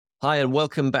Hi, and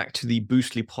welcome back to the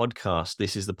Boostly podcast.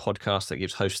 This is the podcast that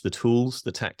gives hosts the tools,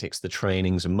 the tactics, the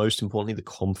trainings, and most importantly, the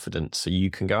confidence so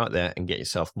you can go out there and get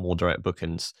yourself more direct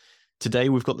bookings. Today,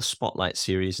 we've got the Spotlight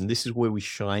series, and this is where we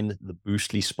shine the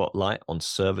Boostly spotlight on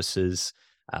services,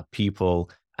 people,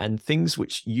 and things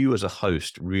which you as a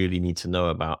host really need to know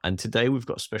about. And today, we've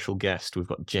got a special guest. We've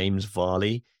got James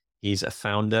Varley. He's a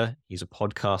founder, he's a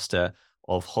podcaster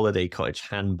of Holiday Cottage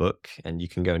Handbook, and you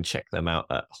can go and check them out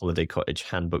at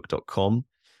holidaycottagehandbook.com.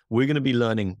 We're going to be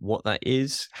learning what that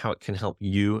is, how it can help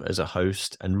you as a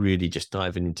host, and really just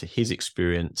diving into his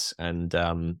experience and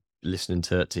listening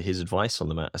to his advice on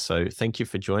the matter. So thank you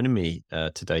for joining me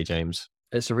today, James.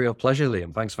 It's a real pleasure,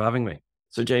 Liam. Thanks for having me.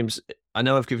 So James, I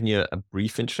know I've given you a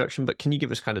brief introduction, but can you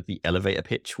give us kind of the elevator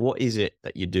pitch? What is it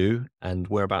that you do and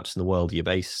whereabouts in the world are you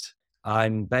based?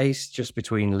 I'm based just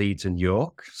between Leeds and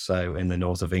York, so in the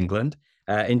north of England.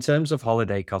 In terms of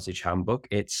Holiday Cottage Handbook,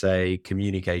 it's a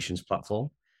communications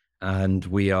platform, and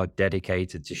we are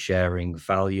dedicated to sharing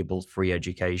valuable free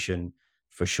education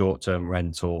for short term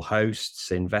rental hosts,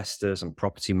 investors, and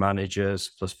property managers,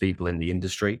 plus people in the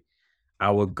industry.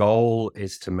 Our goal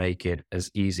is to make it as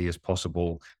easy as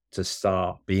possible to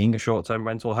start being a short term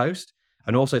rental host,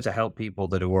 and also to help people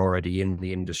that are already in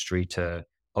the industry to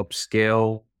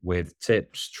upskill with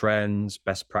tips, trends,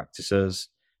 best practices.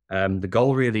 The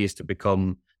goal really is to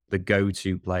become the go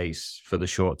to place for the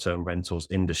short term rentals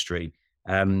industry.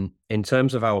 In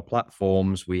terms of our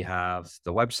platforms, we have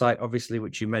the website, obviously,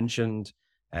 which you mentioned.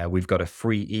 We've got a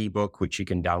free ebook which you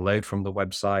can download from the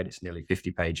website. It's nearly 50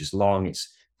 pages long.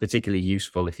 It's particularly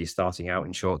useful if you're starting out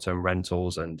in short term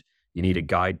rentals and you need a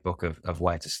guidebook of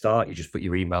where to start. You just put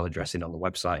your email address in on the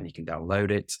website and you can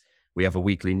download it. We have a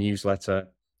weekly newsletter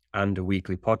and a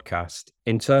weekly podcast.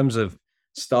 In terms of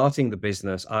starting the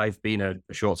business, I've been a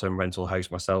short-term rental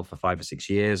host myself for 5 or 6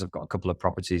 years. I've got a couple of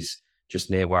properties just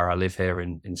near where I live here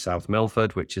in South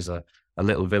Milford, which is a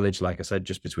little village, like I said,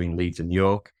 just between Leeds and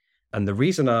York. And the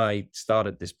reason I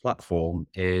started this platform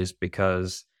is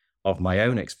because of my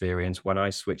own experience. When I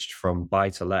switched from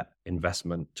buy-to-let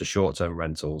investment to short-term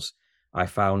rentals, I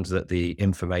found that the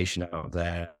information out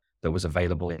there that was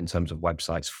available in terms of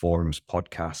websites, forums,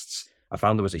 podcasts, I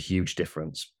found there was a huge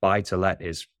difference. Buy to let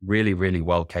is really, really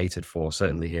well catered for,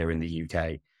 certainly here in the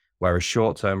UK, whereas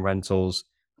short term rentals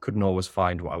couldn't always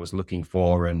find what I was looking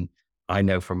for. And I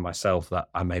know from myself that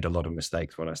I made a lot of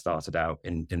mistakes when I started out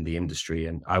in the industry,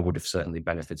 and I would have certainly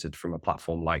benefited from a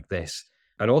platform like this.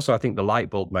 And also, I think the light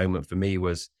bulb moment for me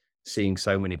was seeing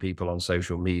so many people on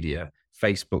social media,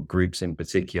 Facebook groups in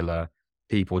particular,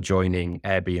 people joining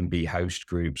Airbnb host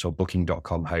groups or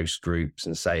booking.com host groups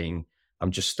and saying, I'm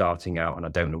just starting out and I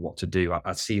don't know what to do.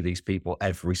 I see these people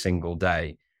every single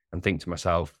day and think to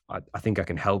myself, I think I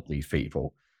can help these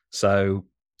people. So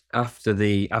after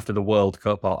the World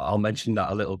Cup, I'll mention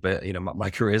that a little bit. You know, my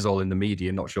career is all in the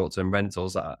media, not short term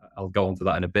rentals. I'll go on to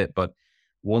that in a bit. But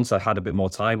once I had a bit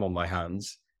more time on my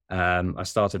hands, I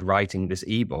started writing this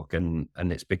ebook, and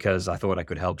it's because I thought I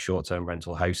could help short term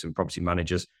rental house and property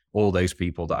managers, all those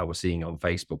people that I was seeing on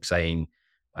Facebook saying,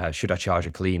 should I charge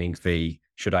a cleaning fee?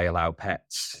 Should I allow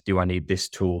pets? Do I need this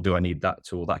tool? Do I need that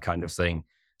tool? That kind of thing.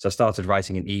 So I started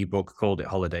writing an ebook, called it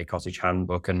Holiday Cottage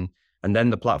Handbook, and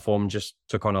then the platform just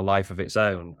took on a life of its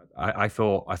own. I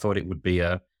thought it would be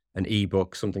an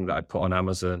ebook, something that I'd put on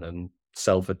Amazon and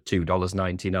sell for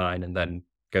 $2.99, and then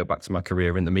go back to my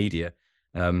career in the media.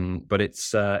 But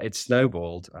it's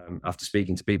snowballed. After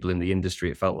speaking to people in the industry,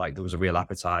 it felt like there was a real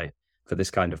appetite for this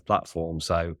kind of platform.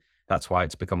 So that's why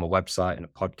it's become a website and a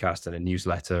podcast and a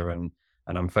newsletter, and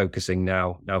I'm focusing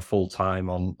now full time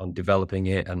on developing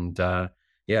it and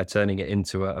turning it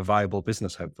into a viable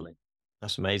business, hopefully.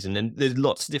 That's amazing. And there's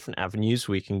lots of different avenues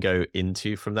we can go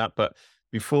into from that. But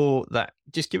before that,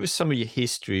 just give us some of your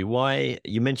history. Why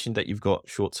you mentioned that you've got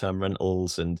short term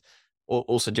rentals, and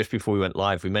also just before we went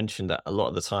live, we mentioned that a lot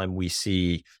of the time we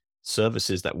see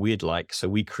services that we'd like. So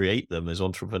we create them as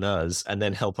entrepreneurs and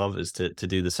then help others to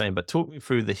do the same. But talk me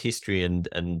through the history and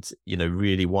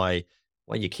really why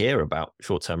you care about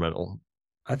short term rental.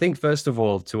 I think, first of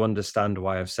all, to understand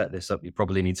why I've set this up, you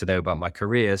probably need to know about my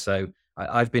career. So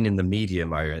I've been in the media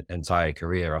my entire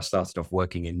career. I started off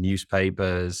working in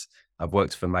newspapers. I've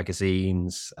worked for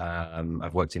magazines.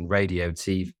 I've worked in radio,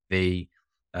 TV.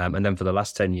 And then for the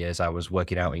last 10 years, I was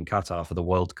working out in Qatar for the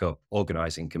World Cup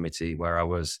organizing committee, where I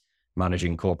was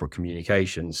managing corporate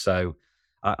communications. So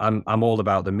I'm all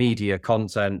about the media,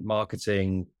 content,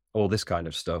 marketing, all this kind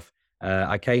of stuff.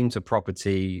 I came to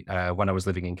property when I was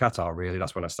living in Qatar, really.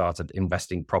 That's when I started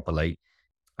investing properly.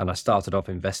 And I started off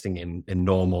investing in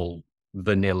normal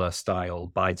vanilla style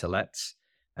buy to lets.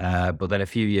 But then a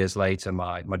few years later,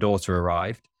 my daughter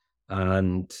arrived.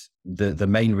 And the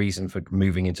main reason for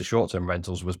moving into short-term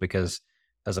rentals was because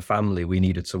as a family, we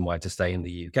needed somewhere to stay in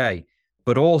the UK.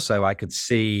 But also I could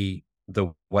see the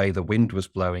way the wind was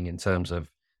blowing in terms of,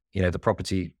 the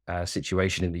property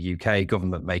situation in the UK,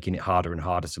 government making it harder and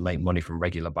harder to make money from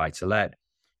regular buy-to-let,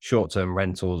 short-term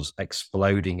rentals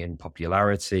exploding in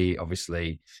popularity,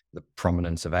 obviously the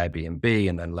prominence of Airbnb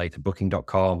and then later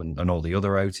Booking.com and all the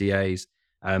other OTAs.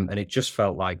 And it just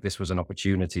felt like this was an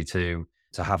opportunity to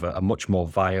have a much more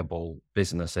viable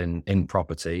business in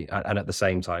property and at the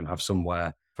same time have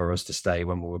somewhere for us to stay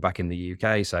when we were back in the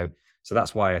UK. So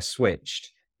that's why I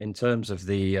switched. In terms of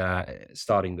the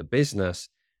starting the business,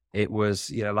 it was,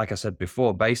 like I said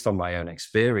before, based on my own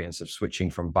experience of switching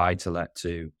from buy to let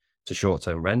to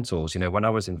short-term rentals. When I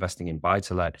was investing in buy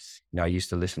to let, I used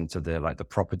to listen to the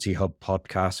Property Hub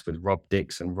podcast with Rob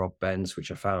Dix and Rob Benz, which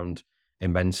I found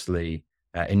immensely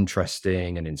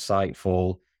interesting and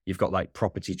insightful. You've got like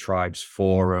Property Tribes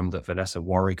Forum that Vanessa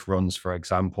Warwick runs, for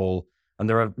example. And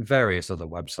there are various other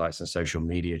websites and social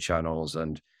media channels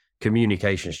and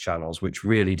communications channels, which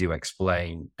really do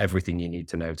explain everything you need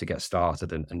to know to get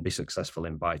started and be successful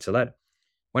in buy-to-let.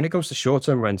 When it comes to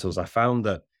short-term rentals, I found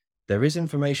that there is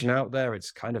information out there.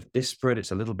 It's kind of disparate.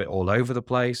 It's a little bit all over the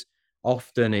place.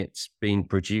 Often it's being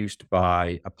produced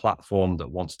by a platform that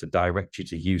wants to direct you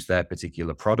to use their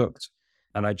particular product.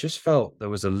 And I just felt there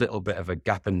was a little bit of a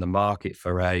gap in the market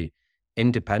for a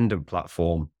independent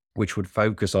platform, which would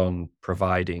focus on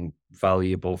providing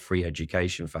valuable free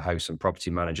education for house and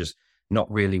property managers, not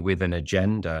really with an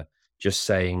agenda, just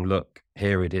saying, look,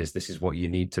 here it is. This is what you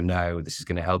need to know. This is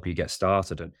going to help you get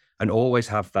started, and always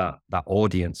have that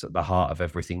audience at the heart of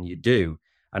everything you do.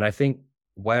 And I think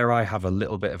where I have a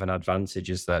little bit of an advantage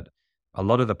is that a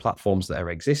lot of the platforms that are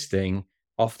existing,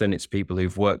 often it's people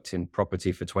who've worked in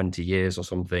property for 20 years or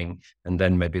something, and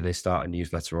then maybe they start a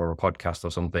newsletter or a podcast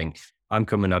or something. I'm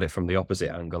coming at it from the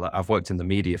opposite angle. I've worked in the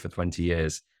media for 20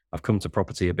 years. I've come to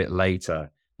property a bit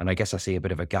later. And I guess I see a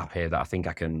bit of a gap here that I think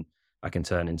I can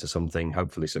turn into something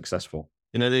hopefully successful.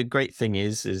 The great thing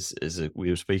is we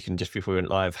were speaking just before we went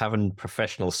live, having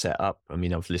professional setup. I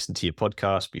mean, I've listened to your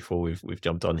podcast before we've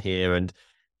jumped on here, and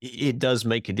it does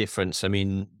make a difference. I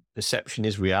mean, perception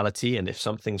is reality. And if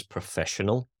something's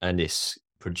professional and it's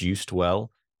produced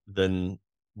well, then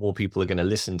more people are going to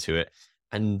listen to it.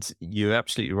 And you're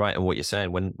absolutely right in what you're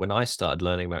saying. When I started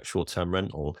learning about short-term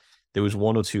rental, there was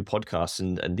one or two podcasts,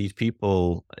 and these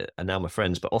people are now my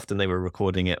friends, but often they were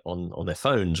recording it on their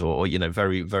phones or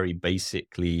very, very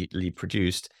basically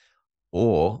produced.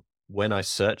 Or when I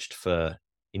searched for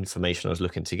information I was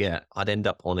looking to get, I'd end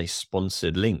up on a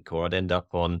sponsored link, or I'd end up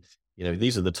on,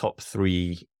 these are the top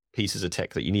 3 pieces of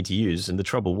tech that you need to use. And the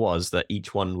trouble was that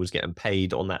each one was getting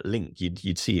paid on that link.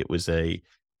 You'd see it was a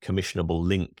commissionable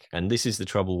link. And this is the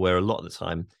trouble, where a lot of the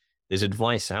time there's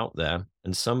advice out there.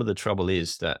 And some of the trouble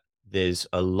is that there's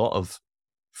a lot of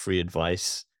free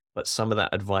advice, but some of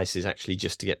that advice is actually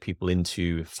just to get people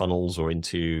into funnels or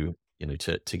into,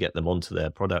 to get them onto their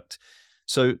product.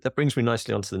 So that brings me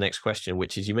nicely onto the next question,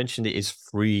 which is, you mentioned it is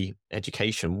free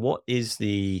education. What is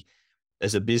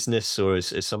as a business or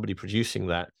as somebody producing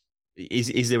that,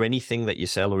 is there anything that you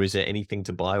sell, or is there anything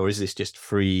to buy, or is this just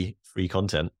free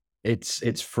content?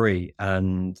 It's free.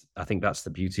 And I think that's the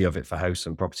beauty of it for house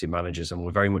and property managers. And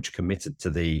we're very much committed to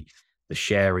the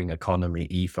sharing economy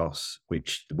ethos,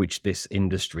 which this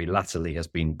industry latterly has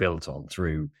been built on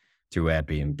through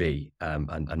Airbnb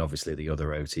and obviously the other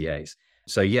OTAs.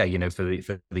 So yeah, for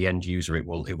the end user, it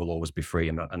will always be free,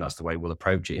 and that's the way we'll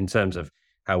approach it. In terms of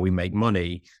how we make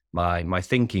money, my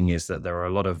thinking is that there are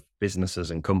a lot of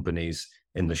businesses and companies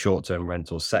in the short-term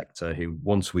rental sector who,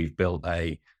 once we've built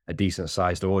a decent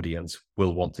sized audience,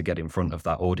 will want to get in front of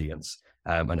that audience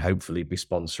and hopefully be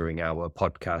sponsoring our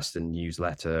podcast and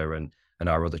newsletter and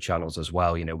our other channels as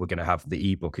well. We're going to have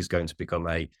the ebook is going to become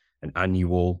an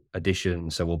annual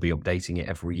edition. So we'll be updating it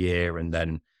every year, and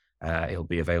then it'll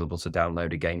be available to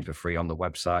download again for free on the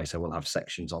website. So we'll have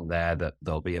sections on there that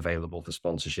they'll be available for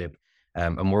sponsorship.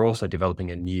 And we're also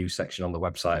developing a new section on the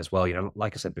website as well.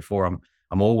 Like I said before,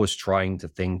 I'm always trying to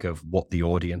think of what the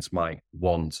audience might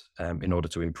want in order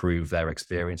to improve their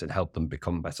experience and help them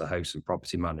become better hosts and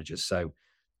property managers. So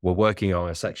we're working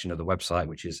on a section of the website,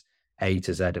 which is A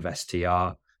to Z of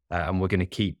STR. And we're going to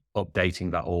keep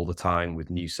updating that all the time with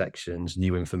new sections,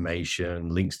 new information,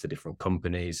 links to different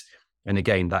companies. And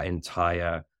again, that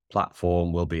entire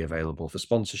platform will be available for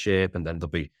sponsorship. And then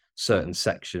there'll be certain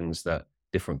sections that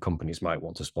different companies might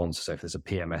want to sponsor. So if there's a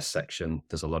PMS section,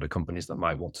 there's a lot of companies that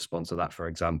might want to sponsor that, for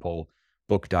example.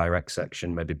 Book Direct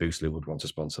section, maybe Boostly would want to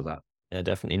sponsor that. Yeah,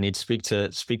 definitely need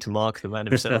to speak to Mark, the man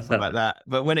himself, about that.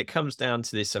 But when it comes down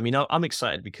to this, I mean, I'm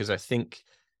excited because I think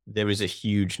there is a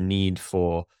huge need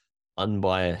for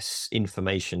unbiased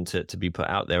information to be put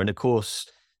out there. And of course,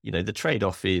 the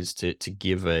trade-off is to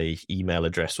give a email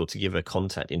address or to give a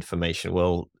contact information.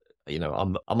 Well,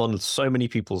 I'm on so many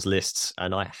people's lists,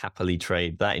 and I happily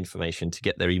trade that information to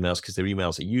get their emails because their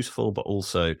emails are useful, but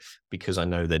also because I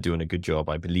know they're doing a good job.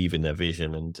 I believe in their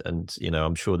vision, and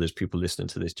I'm sure there's people listening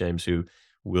to this, James, who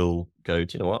will go,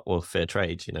 do you know what? Well, fair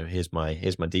trade. Here's my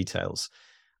details.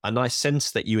 And I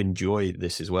sense that you enjoy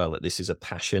this as well. That this is a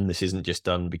passion. This isn't just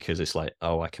done because it's like,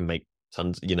 oh, I can make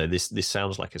tons. This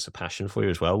sounds like it's a passion for you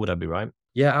as well. Would I be right?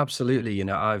 Yeah, absolutely.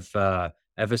 I've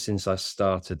ever since I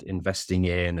started investing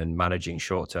in and managing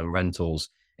short-term rentals,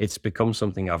 it's become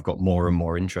something I've got more and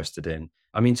more interested in.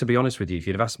 I mean, to be honest with you, if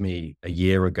you'd have asked me a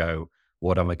year ago,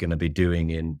 what am I going to be doing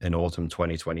in autumn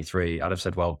 2023, I'd have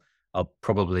said, well, I'll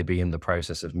probably be in the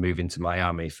process of moving to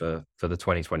Miami for the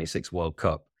 2026 World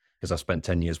Cup because I spent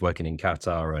 10 years working in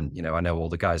Qatar, and I know all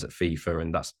the guys at FIFA,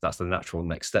 and that's the natural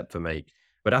next step for me.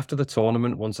 But after the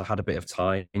tournament, once I had a bit of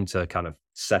time to kind of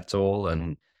settle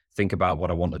and think about what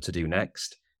I wanted to do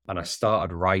next, and I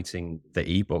started writing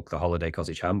the ebook, the Holiday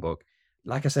Cottage Handbook,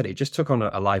 like I said, it just took on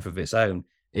a life of its own.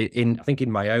 I think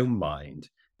in my own mind.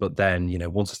 But then,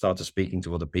 once I started speaking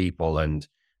to other people and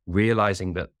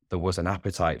realizing that there was an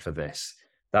appetite for this,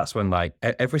 that's when like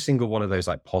every single one of those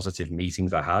like positive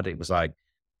meetings I had, it was like,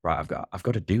 right, I've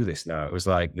got to do this now. It was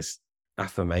like this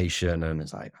affirmation, and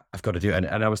it's like, I've got to do it.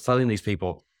 And I was telling these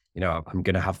people, I'm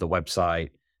going to have the website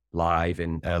live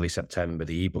in early September.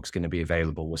 The ebook's going to be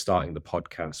available. We're starting the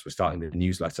podcast. We're starting the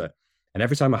newsletter. And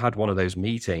every time I had one of those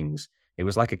meetings, it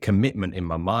was like a commitment in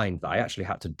my mind that I actually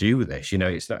had to do this.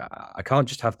 I can't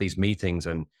just have these meetings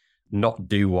and not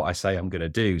do what I say I'm going to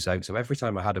do. So every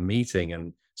time I had a meeting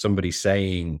and somebody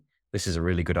saying, this is a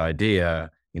really good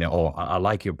idea, or I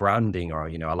like your branding, or,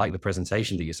 I like the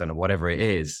presentation that you sent, or whatever it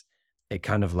is, it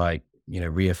kind of like,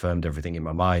 reaffirmed everything in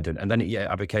my mind. And then,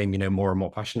 I became, more and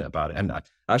more passionate about it. And I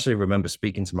actually remember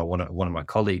speaking to one of my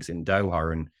colleagues in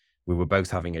Doha, and we were both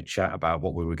having a chat about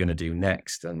what we were going to do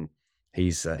next. And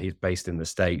he's based in the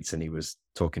States, and he was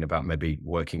talking about maybe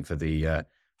working for the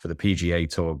PGA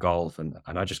Tour golf. And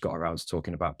I just got around to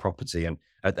talking about property. And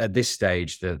at this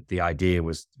stage, the idea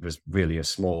was really a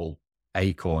small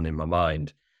acorn in my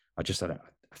mind. I just said,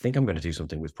 I think I'm going to do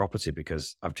something with property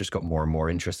because I've just got more and more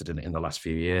interested in it in the last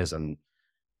few years. And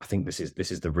I think this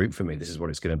is the route for me. This is what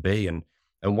it's going to be. And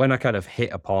when I kind of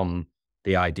hit upon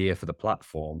the idea for the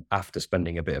platform after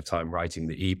spending a bit of time writing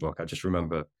the ebook, I just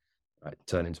remember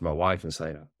turning to my wife and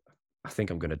saying, I think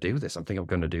I'm going to do this. I think I'm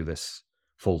going to do this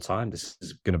full time. This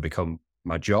is going to become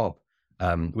my job.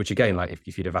 Which again, like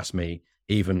if you'd have asked me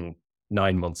even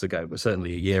 9 months ago, but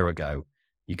certainly a year ago,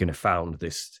 you're going to found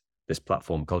this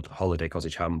platform called Holiday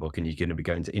Cottage Handbook, and you're going to be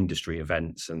going to industry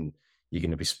events, and you're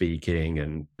going to be speaking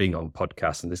and being on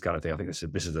podcasts and this kind of thing. I think this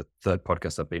is the third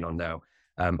podcast I've been on now.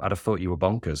 I'd have thought you were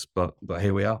bonkers, but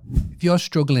here we are. If you're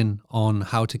struggling on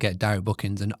how to get direct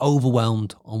bookings and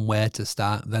overwhelmed on where to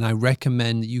start, then I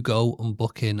recommend you go and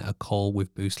book in a call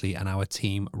with Boostly and our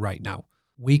team right now.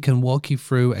 We can walk you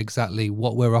through exactly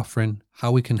what we're offering,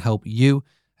 how we can help you,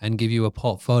 and give you a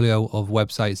portfolio of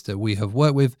websites that we have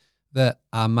worked with that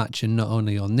are matching not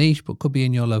only your niche, but could be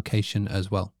in your location as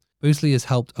well. Boostly has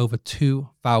helped over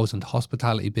 2,000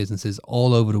 hospitality businesses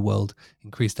all over the world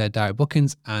increase their direct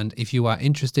bookings. And if you are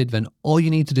interested, then all you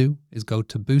need to do is go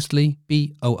to Boostly,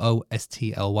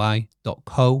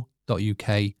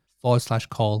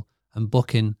 boostly.co.uk/call and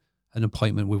book in an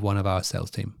appointment with one of our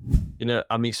sales team.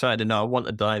 I'm excited now. I want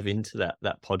to dive into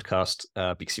that podcast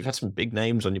because you've had some big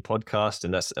names on your podcast,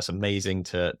 and that's amazing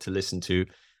to listen to.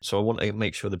 So I want to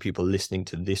make sure that people listening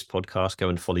to this podcast go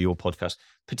and follow your podcast.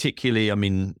 Particularly, I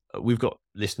mean, we've got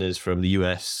listeners from the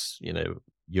US,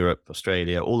 Europe,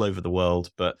 Australia, all over the world,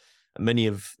 but many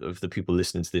of the people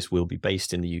listening to this will be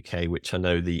based in the UK, which I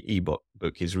know the ebook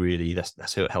is really,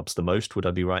 that's who it helps the most. Would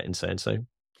I be right in saying so?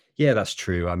 Yeah, that's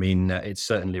true. I mean, it's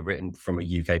certainly written from a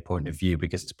UK point of view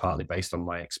because it's partly based on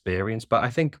my experience. But I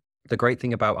think the great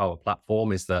thing about our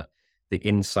platform is that the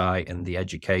insight and the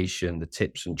education, the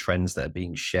tips and trends that are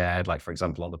being shared, like, for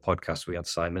example, on the podcast, we had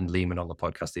Simon Lehman on the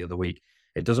podcast the other week.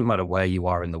 It doesn't matter where you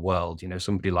are in the world,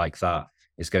 somebody like that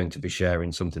is going to be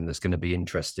sharing something that's going to be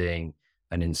interesting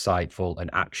and insightful and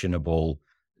actionable.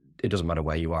 It doesn't matter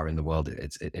where you are in the world,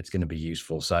 it's going to be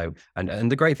useful. So,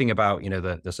 and the great thing about,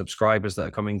 the subscribers that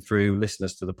are coming through,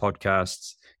 listeners to the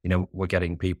podcasts, we're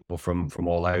getting people from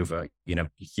all over.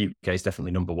 UK is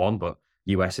definitely number one, but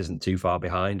US isn't too far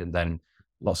behind, and then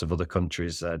lots of other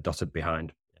countries dotted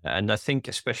behind. And I think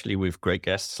especially with great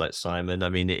guests like Simon, I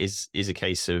mean, it is a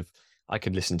case of I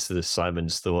could listen to the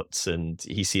Simon's thoughts, and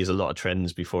he sees a lot of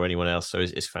trends before anyone else. So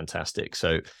it's fantastic.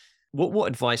 So what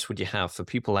advice would you have for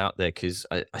people out there? Because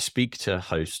I speak to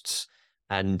hosts,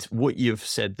 and what you've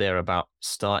said there about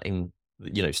starting,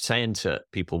 saying to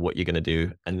people what you're going to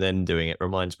do and then doing it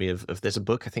reminds me of there's a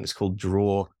book, I think it's called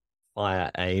Draw,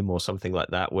 Fire, Aim, or something like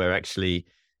that, where actually,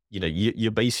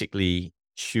 you're basically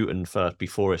shooting first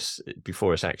before it's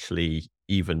actually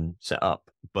even set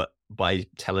up. But by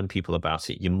telling people about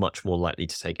it, you're much more likely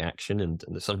to take action. And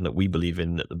it's something that we believe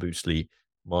in at the Boostly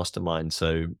Mastermind.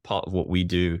 So part of what we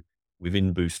do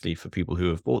within Boostly for people who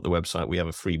have bought the website, we have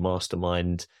a free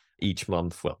mastermind each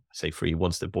month. Well, I say free,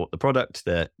 once they've bought the product,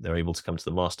 they're able to come to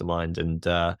the mastermind,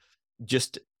 and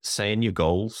just saying your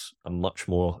goals are much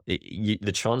more,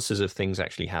 the chances of things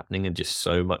actually happening are just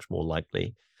so much more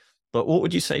likely. But what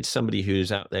would you say to somebody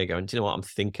who's out there going, do you know what, I'm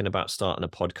thinking about starting a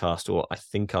podcast, or I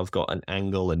think I've got an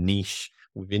angle, a niche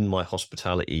within my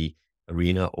hospitality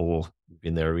arena or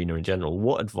within their arena in general?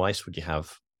 What advice would you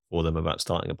have for them about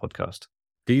starting a podcast?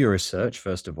 Do your research,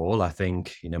 first of all. I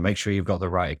think, make sure you've got the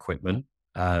right equipment.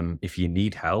 If you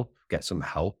need help, get some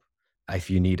help. If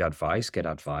you need advice, get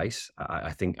advice.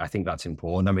 I think that's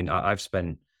important. I mean, I've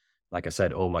spent, like I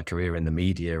said, all my career in the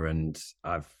media, and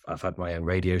I've had my own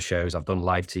radio shows. I've done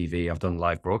live TV. I've done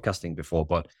live broadcasting before,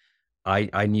 but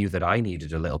I knew that I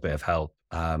needed a little bit of help.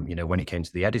 When it came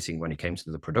to the editing, when it came to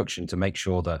the production, to make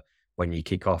sure that when you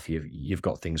kick off, you've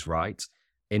got things right.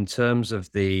 In terms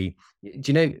of the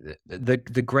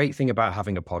great thing about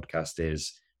having a podcast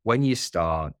is when you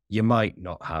start, you might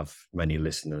not have many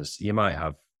listeners. You might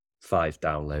have 5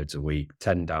 downloads a week,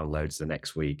 10 downloads the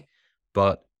next week.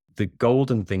 But the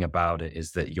golden thing about it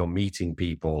is that you're meeting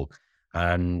people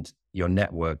and you're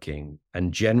networking.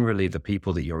 And generally, the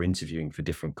people that you're interviewing for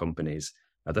different companies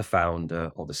are the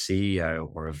founder or the CEO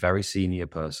or a very senior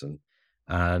person.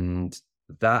 And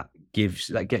that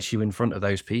gets you in front of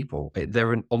those people.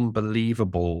 They're an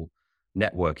unbelievable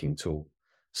networking tool.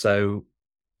 So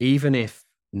even if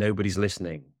nobody's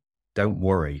listening, don't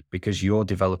worry, because you're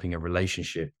developing a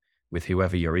relationship with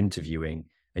whoever you're interviewing,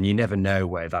 and you never know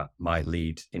where that might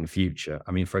lead in future.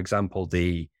 I mean, for example,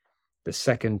 the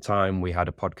second time we had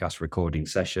a podcast recording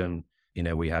session,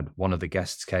 we had one of the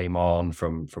guests came on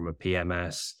from a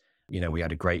PMS. We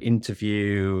had a great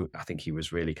interview. I think he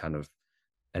was really kind of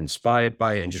inspired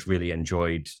by it and just really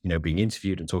enjoyed, being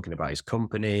interviewed and talking about his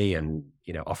company and,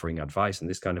 offering advice and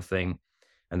this kind of thing.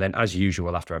 And then, as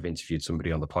usual, after I've interviewed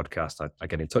somebody on the podcast, I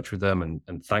get in touch with them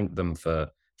and thank them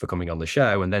for coming on the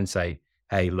show, and then say,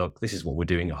 hey, look, this is what we're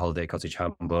doing at Holiday Cottage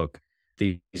Handbook.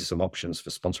 These are some options for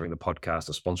sponsoring the podcast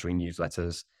or sponsoring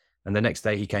newsletters. And the next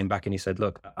day he came back and he said,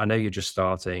 look, I know you're just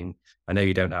starting. I know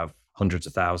you don't have hundreds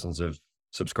of thousands of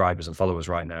subscribers and followers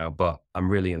right now, but I'm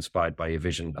really inspired by your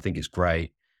vision. I think it's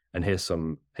great. And here's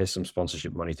some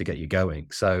sponsorship money to get you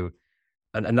going. So,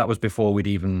 and that was before we'd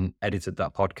even edited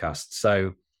that podcast.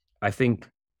 So I think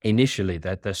initially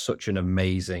they're such an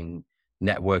amazing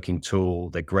networking tool.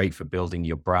 They're great for building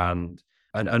your brand.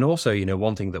 And also,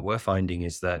 one thing that we're finding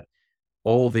is that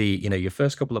all the, your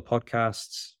first couple of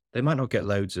podcasts, they might not get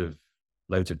loads of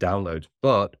downloads,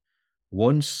 but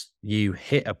once you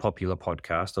hit a popular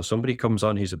podcast or somebody comes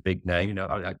on who's a big name,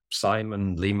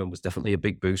 Simon Lehman was definitely a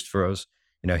big boost for us.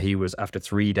 He was, after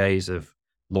 3 days of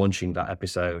launching that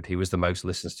episode, he was the most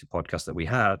listened to podcast that we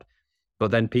had.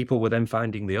 But then people were then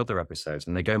finding the other episodes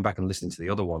and they're going back and listening to the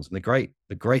other ones. And the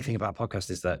great thing about podcasts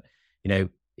is that,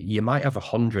 you might have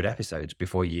 100 episodes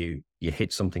before you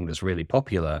hit something that's really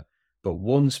popular. But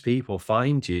once people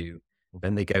find you,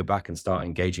 then they go back and start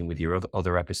engaging with your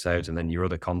other episodes and then your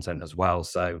other content as well.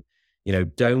 So,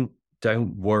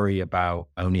 don't worry about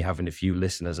only having a few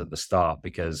listeners at the start,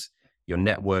 because you're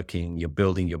networking, you're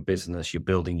building your business, you're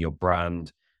building your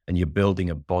brand, and you're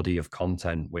building a body of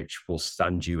content which will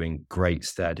stand you in great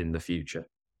stead in the future.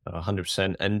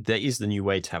 100%. And that is the new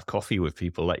way to have coffee with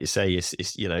people. Like you say,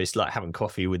 it's like having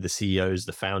coffee with the CEOs,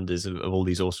 the founders of all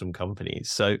these awesome companies.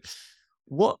 So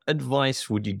what advice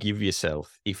would you give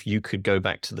yourself if you could go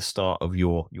back to the start of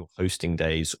your hosting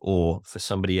days, or for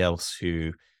somebody else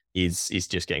who is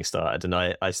just getting started? And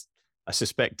I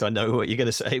suspect I know what you're going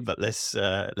to say, but let's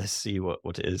see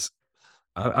what it is.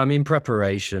 I mean,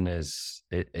 preparation is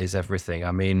everything.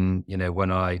 I mean,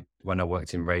 when I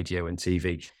worked in radio and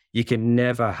TV, you can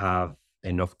never have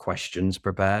enough questions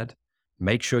prepared.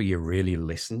 Make sure you really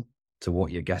listen to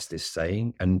what your guest is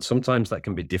saying. And sometimes that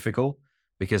can be difficult,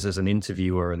 because as an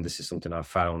interviewer, and this is something I've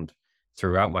found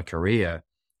throughout my career,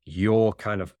 you're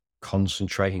kind of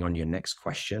concentrating on your next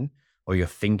question, or you're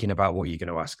thinking about what you're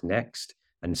going to ask next.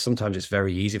 And sometimes it's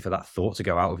very easy for that thought to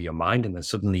go out of your mind. And then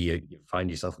suddenly you find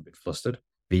yourself a bit flustered.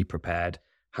 Be prepared,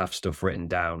 have stuff written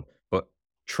down, but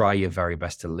try your very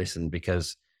best to listen,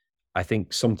 because I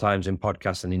think sometimes in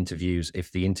podcasts and interviews,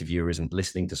 if the interviewer isn't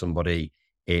listening to somebody,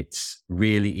 it's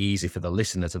really easy for the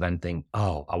listener to then think,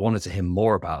 oh, I wanted to hear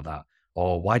more about that.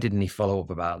 Or why didn't he follow up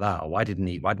about that? Or why didn't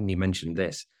he mention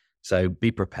this? So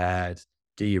be prepared,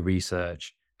 do your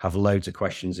research, have loads of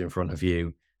questions in front of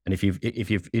you. And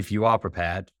if you are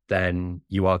prepared, then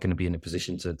you are going to be in a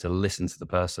position to listen to the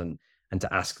person and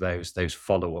to ask those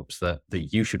follow-ups that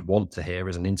you should want to hear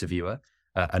as an interviewer,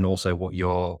 and also what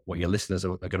your listeners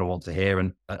are going to want to hear.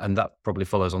 And that probably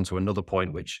follows on to another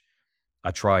point, which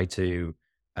I try to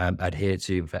adhere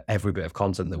to for every bit of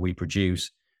content that we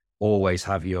produce. Always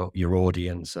have your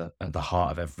audience at the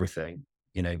heart of everything.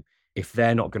 If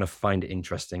they're not going to find it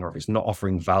interesting, or if it's not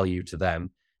offering value to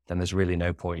them, then there's really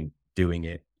no point doing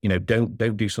it.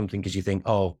 Don't do something because you think,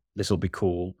 oh, this will be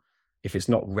cool. If it's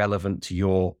not relevant to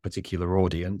your particular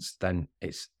audience, then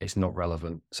it's not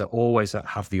relevant. So always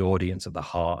have the audience at the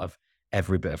heart of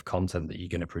every bit of content that you're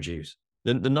going to produce.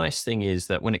 The nice thing is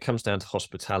that when it comes down to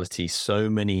hospitality, so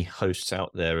many hosts out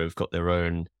there have got their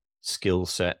own skill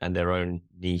set and their own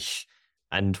niche.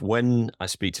 And when I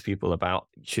speak to people about,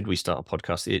 should we start a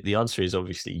podcast? The answer is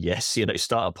obviously yes.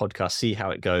 Start a podcast, see how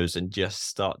it goes, and just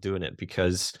start doing it.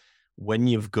 Because when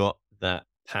you've got that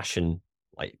passion,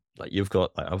 like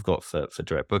I've got for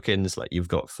direct bookings, like you've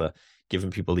got for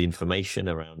giving people the information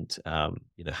around, how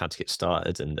to get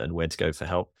started and where to go for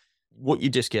help. What you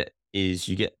just get is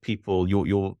you get people,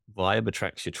 your vibe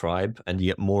attracts your tribe, and you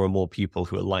get more and more people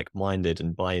who are like-minded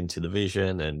and buy into the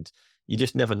vision, and you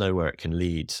just never know where it can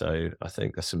lead. So I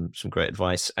think that's some great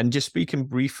advice. And just speaking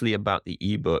briefly about the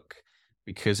ebook,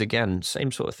 because again,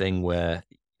 same sort of thing where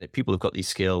people have got these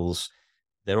skills,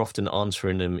 they're often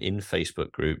answering them in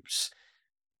Facebook groups.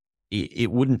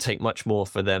 It wouldn't take much more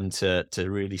for them to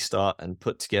really start and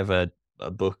put together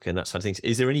a book and that sort of things.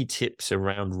 Is there any tips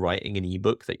around writing an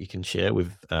ebook that you can share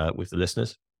with the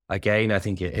listeners? Again, I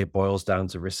think it boils down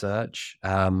to research.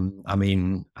 I'm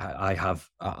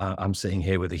sitting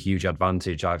here with a huge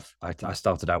advantage. I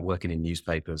started out working in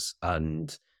newspapers,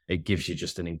 and it gives you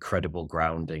just an incredible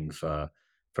grounding for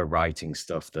writing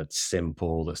stuff that's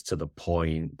simple, that's to the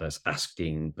point, that's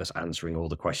answering all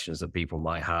the questions that people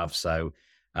might have. So,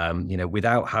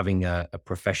 without having a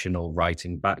professional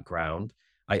writing background,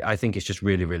 I think it's just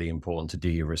really, really important to do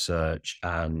your research.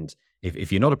 And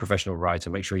if you're not a professional writer,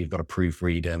 make sure you've got a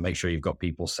proofreader, make sure you've got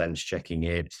people sense checking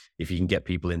it. If you can get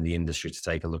people in the industry to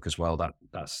take a look as well,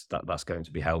 that's going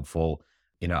to be helpful.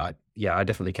 I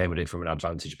definitely came at it from an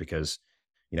advantage because,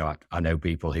 I know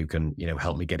people who can,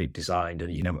 help me get it designed.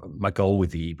 And, my goal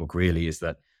with the ebook really is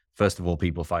that, first of all,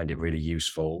 people find it really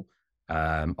useful.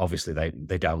 Obviously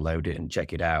they download it and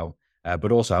check it out.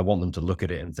 But also I want them to look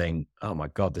at it and think, oh my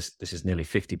God, this is nearly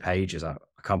 50 pages. I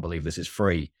can't believe this is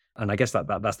free. And I guess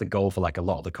that's the goal for like a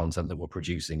lot of the content that we're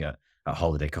producing at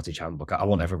Holiday Cottage Handbook. I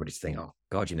want everybody to think, oh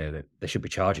God, they should be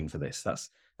charging for this.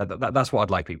 That's what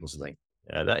I'd like people to think.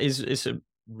 Yeah, it's a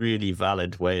really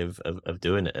valid way of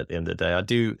doing it at the end of the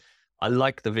day. I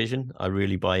like the vision. I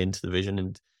really buy into the vision,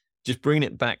 and just bringing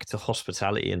it back to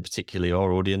hospitality and particularly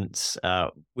our audience.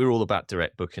 We're all about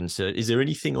direct booking. So is there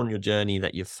anything on your journey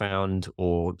that you've found,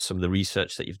 or some of the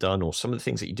research that you've done, or some of the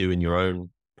things that you do in your own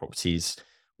properties,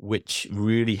 which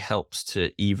really helps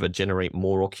to either generate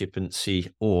more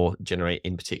occupancy or generate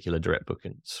in particular direct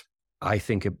bookings? I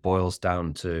think it boils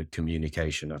down to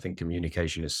communication. I think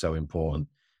communication is so important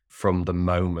from the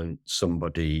moment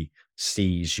somebody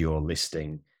sees your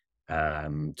listing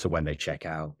to when they check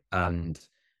out. And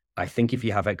I think if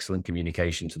you have excellent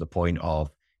communication to the point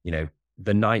of,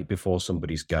 the night before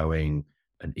somebody's going,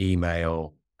 an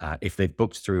email, if they've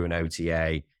booked through an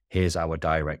OTA, here's our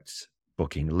direct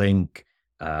booking link.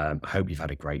 Hope you've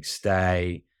had a great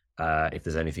stay. If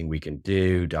there's anything we can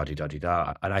do,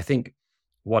 da-di-da-di-da. And I think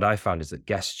what I found is that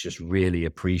guests just really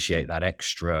appreciate that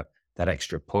extra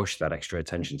push, that extra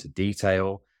attention to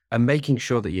detail, and making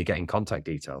sure that you're getting contact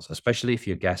details, especially if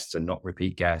your guests are not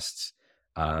repeat guests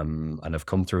and have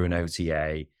come through an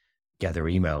OTA. Get their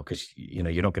email, because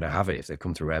you're not going to have it if they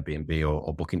come through Airbnb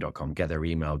or Booking.com. Get their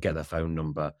email, get their phone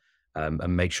number,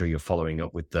 and make sure you're following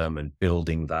up with them and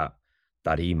building that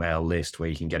email list where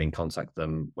you can get in contact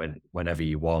them whenever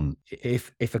you want.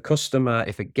 If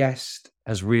a guest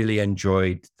has really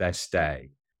enjoyed their stay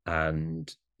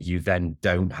and you then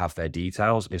don't have their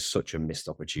details, it's such a missed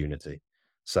opportunity.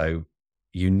 So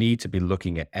you need to be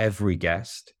looking at every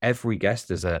guest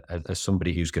as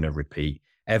somebody who's going to repeat,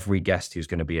 every guest who's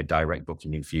going to be a direct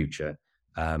booking in future.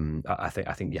 I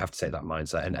think you have to take that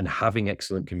mindset, and having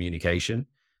excellent communication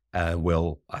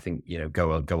will, I think,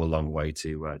 go a long way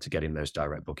to getting those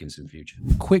direct bookings in the future.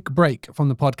 Quick break from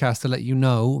the podcast to let you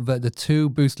know that the two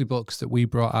Boostly books that we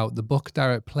brought out, the Book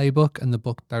Direct Playbook and the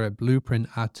Book Direct Blueprint,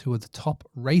 are two of the top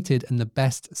rated and the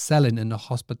best selling in the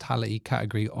hospitality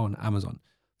category on Amazon.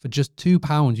 For just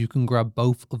 £2, you can grab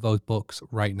both of those books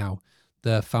right now.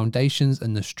 The foundations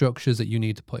and the structures that you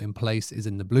need to put in place is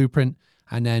in the Blueprint,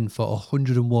 and then for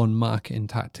 101 marketing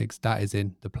tactics, that is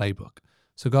in the Playbook.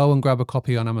 So go and grab a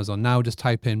copy on Amazon now. Just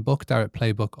type in Book Direct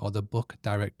Playbook or the Book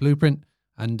Direct Blueprint,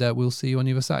 and we'll see you on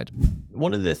the other side.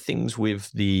 One of the things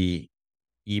with the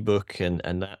ebook and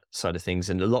that side of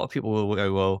things, and a lot of people will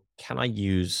go, well, can I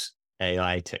use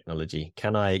AI technology?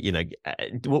 Can I,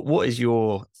 what is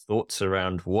your thoughts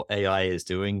around what AI is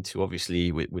doing to,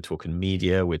 obviously, we're talking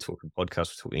media, we're talking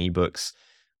podcasts, we're talking ebooks.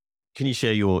 Can you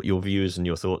share your views and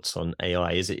your thoughts on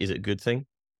AI? Is it a good thing?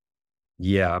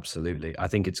 Yeah, absolutely. I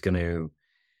think it's going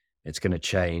to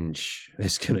change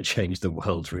the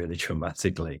world really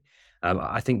dramatically.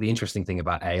 I think the interesting thing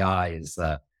about AI is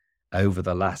that over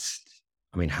the last,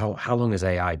 how long has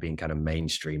AI been kind of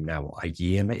mainstream now? A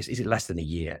year? Is it less than a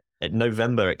year? In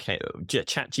November, it came.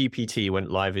 ChatGPT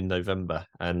went live in November,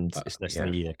 and it's less than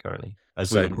a year currently,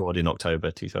 as we record in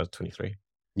October 2023.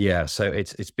 Yeah, so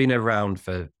it's been around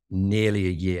for nearly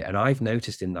a year, and I've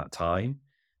noticed in that time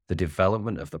the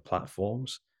development of the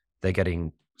platforms, they're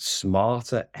getting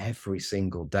smarter every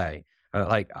single day.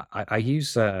 I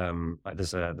use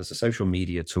there's a social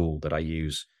media tool that I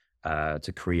use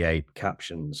to create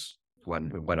captions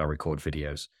when I record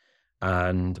videos,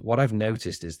 and what I've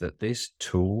noticed is that this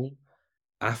tool,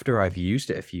 after I've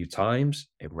used it a few times,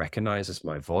 it recognizes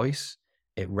my voice,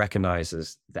 it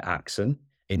recognizes the accent,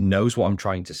 it knows what I'm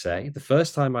trying to say. The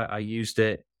first time I used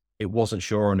it, it wasn't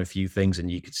sure on a few things,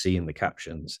 and you could see in the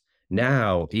captions.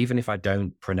 Now, even if I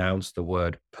don't pronounce the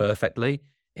word perfectly,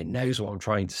 it knows what I'm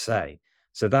trying to say.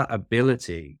 So that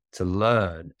ability to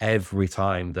learn every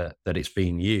time that it's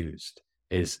being used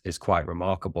is quite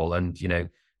remarkable. And,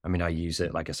 I use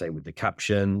it, like I say, with the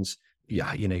captions.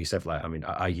 Yeah, you said,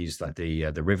 I use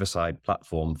the Riverside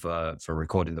platform for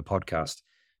recording the podcast.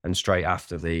 And straight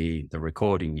after the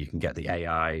recording, you can get the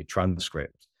AI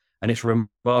transcript, and it's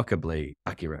remarkably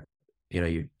accurate.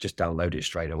 You just download it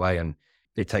straight away, and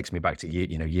it takes me back to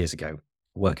years ago,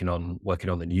 working on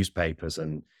the newspapers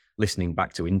and listening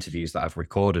back to interviews that I've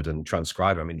recorded and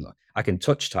transcribed. I can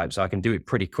touch type, so I can do it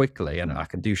pretty quickly, and I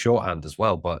can do shorthand as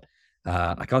well, but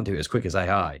I can't do it as quick as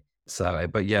AI. So,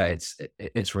 but yeah,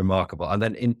 it's remarkable. And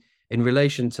then in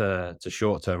relation to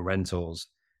short-term rentals,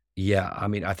 yeah,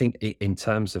 I think in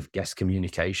terms of guest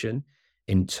communication,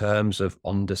 in terms of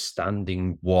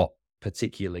understanding what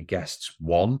particular guests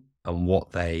want and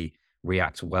what they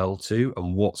react well to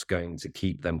and what's going to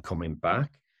keep them coming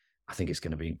back, I think it's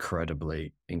going to be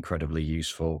incredibly, incredibly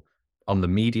useful. On the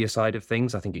media side of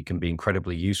things, I think it can be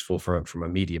incredibly useful from a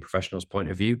media professional's point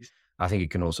of view. I think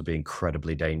it can also be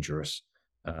incredibly dangerous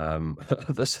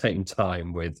at the same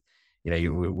time with,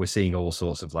 we're seeing all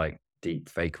sorts of deep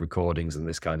fake recordings and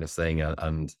this kind of thing.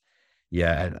 And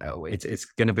yeah, it's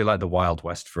going to be like the Wild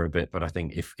West for a bit, but I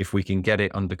think if we can get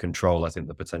it under control, I think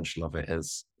the potential of it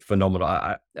is phenomenal.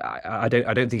 I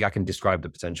don't think I can describe the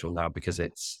potential now, because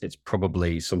it's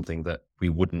probably something that we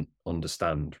wouldn't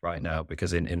understand right now,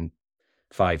 because in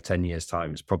 5-10 years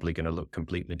time, it's probably going to look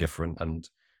completely different. And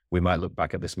we might look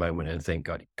back at this moment and think,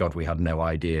 God, we had no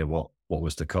idea what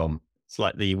was to come. It's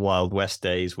like the Wild West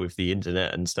days with the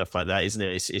internet and stuff like that, isn't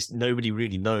it? It's nobody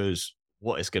really knows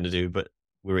what it's going to do, but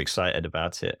we're excited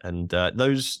about it. And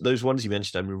those ones you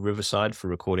mentioned, Riverside for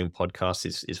recording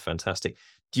podcasts is fantastic.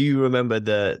 Do you remember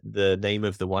the name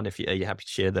of the one? Are you happy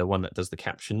to share the one that does the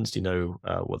captions? Do you know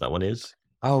what that one is?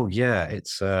 Oh yeah,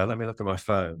 it's let me look at my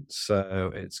phone.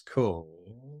 So it's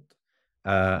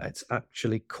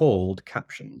actually called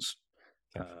Captions.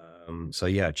 So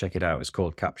yeah, check it out. It's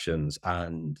called Captions,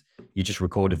 and you just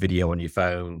record a video on your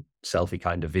phone, selfie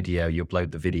kind of video. You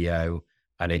upload the video,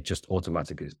 and it just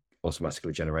automatically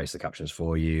generates the captions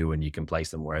for you, and you can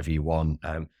place them wherever you want.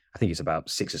 I think it's about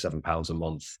 £6 or £7 a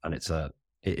month, and it's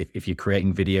if you're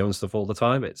creating video and stuff all the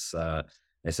time, it's a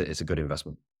good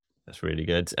investment. That's really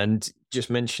good. And just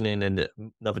mentioning, and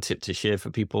another tip to share for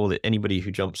people, that anybody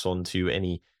who jumps onto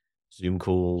any Zoom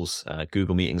calls,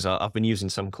 Google meetings, I've been using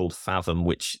some called Fathom,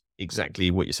 which exactly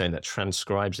what you're saying, that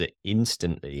transcribes it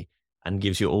instantly and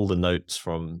gives you all the notes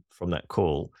from that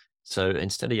call. So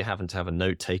instead of you having to have a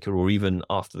note taker, or even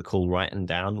after the call writing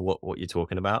down what you're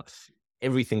talking about,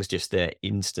 everything's just there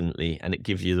instantly, and it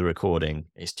gives you the recording.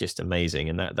 It's just amazing.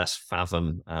 And that's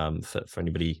Fathom, for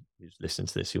anybody who's listening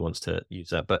to this who wants to use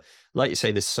that. But like you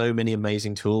say, there's so many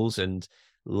amazing tools, and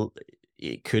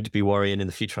it could be worrying in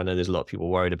the future. I know there's a lot of people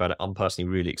worried about it. I'm personally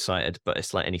really excited, but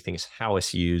it's like anything, it's how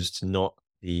it's used,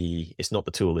 it's not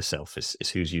the tool itself. It's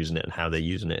who's using it and how they're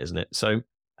using it, isn't it? So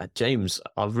James,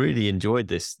 I've really enjoyed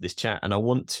this chat, and I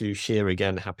want to share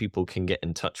again how people can get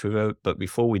in touch with you. But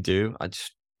before we do, a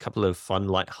couple of fun,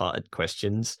 light-hearted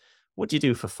questions. What do you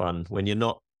do for fun when you're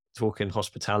not talking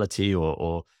hospitality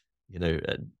or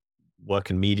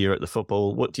working media at the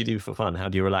football? What do you do for fun? How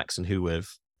do you relax, and who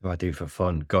with? What do I do for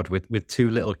fun? God, with two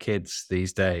little kids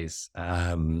these days,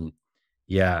 fun's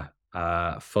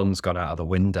gone out of the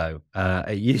window.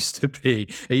 It used to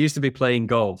be playing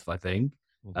golf, I think.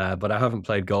 But I haven't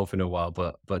played golf in a while,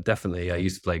 but definitely I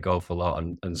used to play golf a lot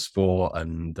and sport.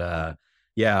 And I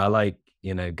like,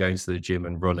 going to the gym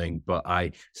and running. But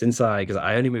because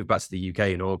I only moved back to the UK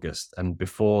in August. And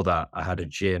before that, I had a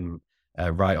gym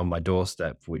right on my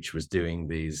doorstep, which was doing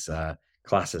these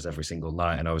classes every single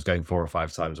night. And I was going 4 or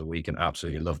 5 times a week and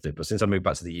absolutely loved it. But since I moved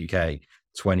back to the UK,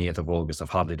 20th of August, I've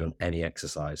hardly done any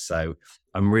exercise. So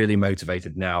I'm really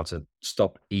motivated now to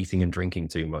stop eating and drinking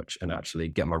too much and actually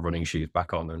get my running shoes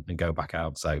back on and go back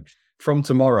out. So from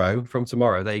tomorrow,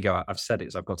 there you go. I've said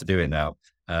it, so I've got to do it now.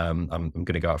 I'm going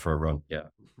to go out for a run. Yeah.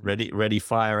 Ready,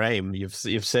 fire, aim. You've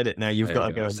said it now. You've got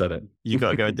to go. Said it. You've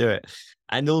got to go and do it.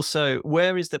 And also,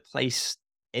 where is the place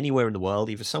anywhere in the world,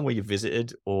 either somewhere you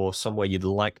visited or somewhere you'd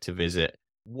like to visit?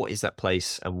 What is that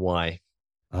place and why?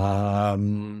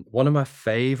 One of my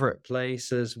favorite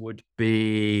places would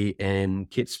be in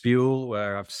Kitzbühel,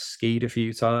 where I've skied a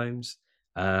few times.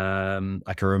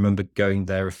 I can remember going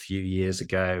there a few years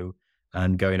ago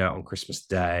and going out on Christmas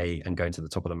Day and going to the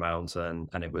top of the mountain,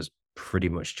 and it was pretty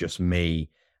much just me.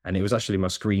 And it was actually my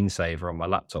screensaver on my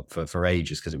laptop for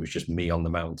ages, because it was just me on the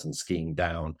mountain skiing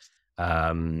down.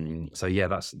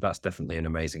 That's definitely an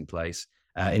amazing place.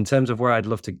 In terms of where I'd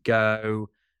love to go,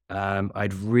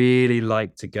 I'd really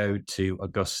like to go to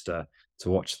Augusta to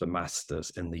watch the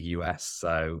Masters in the US.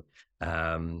 So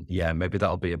maybe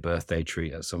that'll be a birthday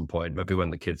treat at some point. Maybe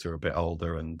when the kids are a bit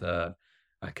older and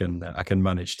I can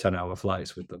manage 10-hour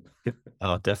flights with them.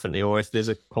 Oh, definitely. Or if there's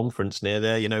a conference near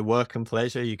there, work and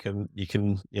pleasure, you can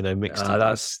mix.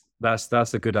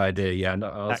 That's a good idea. Yeah, no,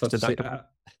 I'll have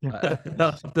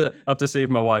to see if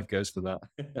my wife goes for that.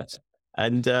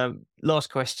 And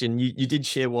last question, you did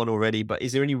share one already, but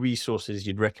is there any resources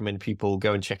you'd recommend people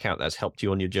go and check out that's helped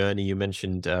you on your journey? You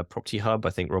mentioned Property Hub, I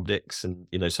think Rob Dix, and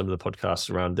some of the podcasts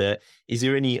around there. Is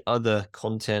there any other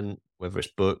content, whether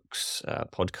it's books,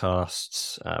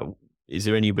 podcasts? Is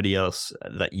there anybody else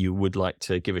that you would like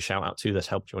to give a shout out to that's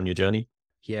helped you on your journey?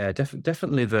 Yeah,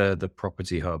 definitely the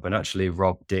Property Hub, and actually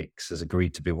Rob Dix has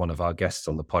agreed to be one of our guests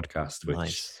on the podcast,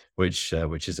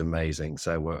 which is amazing.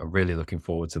 So we're really looking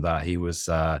forward to that. He was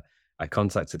I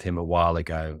contacted him a while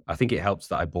ago. I think it helps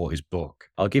that I bought his book.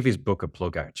 I'll give his book a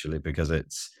plug actually, because it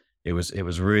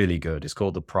was really good. It's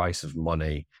called The Price of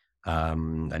Money,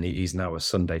 and he's now a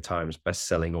Sunday Times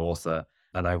best-selling author.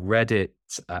 And I read it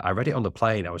on the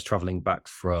plane. I was traveling back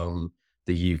from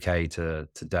the UK to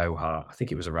Doha. I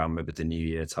think it was around maybe the New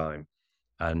Year time.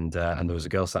 And there was a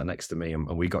girl sat next to me, and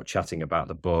we got chatting about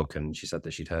the book, and she said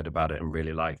that she'd heard about it and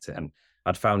really liked it. And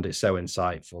I'd found it so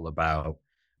insightful about,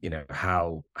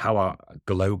 how our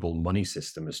global money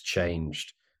system has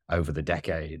changed over the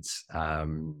decades,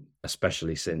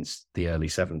 especially since the early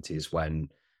 70s when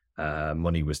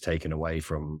money was taken away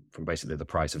from basically the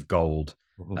price of gold.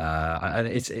 Mm-hmm. And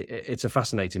it's a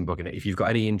fascinating book. And if you've got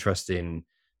any interest in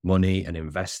money and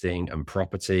investing and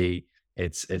property,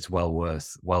 it's well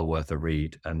worth a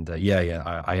read. And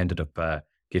I ended up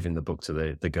giving the book to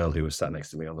the girl who was sat next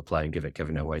to me on the plane,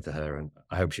 giving it away to her, and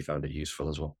I hope she found it useful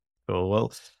as well. Cool.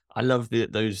 Well, I love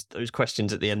those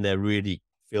questions at the end there. Really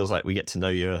feels like we get to know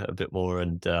you a bit more,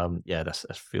 and that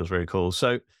feels very cool.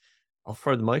 So I'll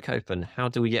throw the mic open. How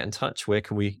do we get in touch? Where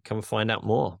can we come and find out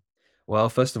more? Well,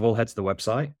 first of all, head to the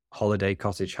website,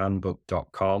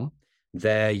 holidaycottagehandbook.com.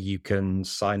 There you can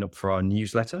sign up for our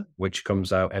newsletter, which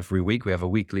comes out every week. We have a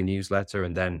weekly newsletter,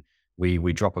 and then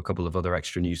we drop a couple of other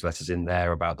extra newsletters in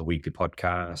there about the weekly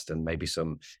podcast and maybe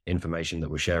some information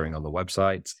that we're sharing on the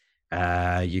website.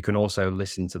 You can also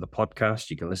listen to the podcast.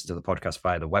 You can listen to the podcast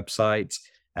via the website.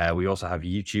 We also have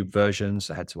YouTube versions,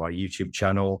 so head to our YouTube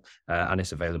channel, and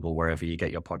it's available wherever you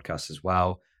get your podcasts as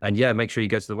well. And make sure you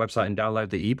go to the website and download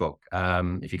the ebook.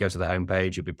 If you go to the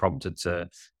homepage, you'll be prompted to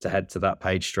head to that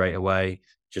page straight away.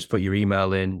 Just put your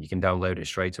email in, you can download it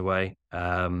straight away,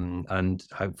 and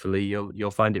hopefully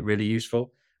you'll find it really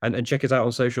useful. And check us out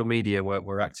on social media.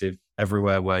 We're active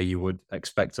everywhere where you would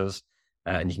expect us.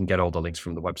 And you can get all the links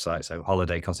from the website. So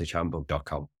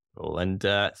holidaycottagehandbook.com. Cool. And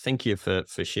thank you for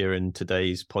sharing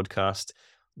today's podcast.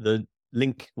 The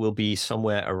link will be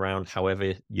somewhere around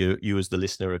however you as the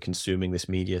listener are consuming this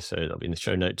media. So it'll be in the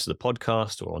show notes of the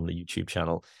podcast or on the YouTube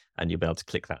channel, and you'll be able to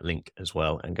click that link as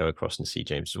well and go across and see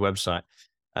James's website.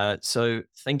 So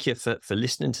thank you for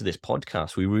listening to this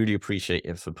podcast. We really appreciate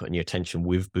you for putting your attention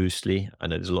with Boostly. I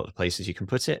know there's a lot of places you can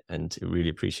put it, and we really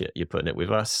appreciate you putting it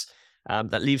with us.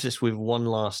 That leaves us with one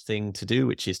last thing to do,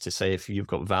 which is to say, if you've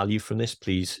got value from this,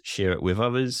 please share it with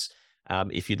others.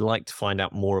 If you'd like to find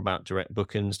out more about direct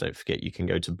bookings, don't forget you can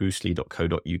go to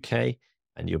boostly.co.uk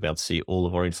and you'll be able to see all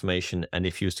of our information. And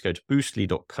if you was to go to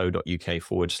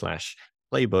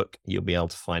boostly.co.uk/playbook, you'll be able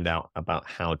to find out about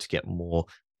how to get more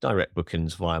direct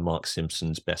bookings via Mark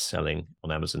Simpson's best-selling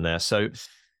on Amazon there. So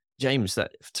James,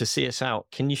 that to see us out,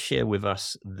 can you share with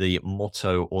us the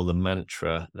motto or the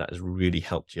mantra that has really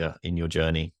helped you in your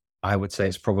journey? I would say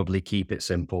it's probably keep it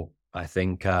simple. I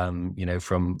think,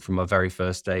 from my very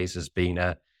first days as being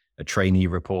a trainee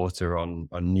reporter on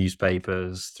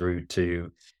newspapers through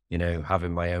to,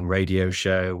 having my own radio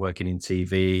show, working in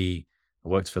TV, I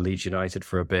worked for Leeds United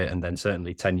for a bit, and then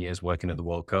certainly 10 years working at the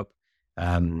World Cup.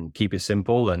 Keep it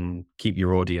simple and keep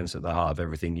your audience at the heart of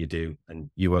everything you do, and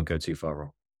you won't go too far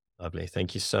wrong. Lovely.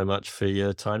 Thank you so much for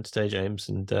your time today, James.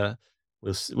 And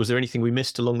was there anything we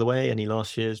missed along the way? Any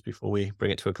last years before we bring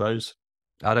it to a close?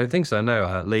 I don't think so,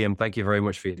 no. Liam, thank you very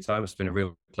much for your time. It's been a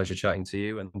real pleasure chatting to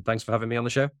you, and thanks for having me on the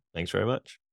show. Thanks very much.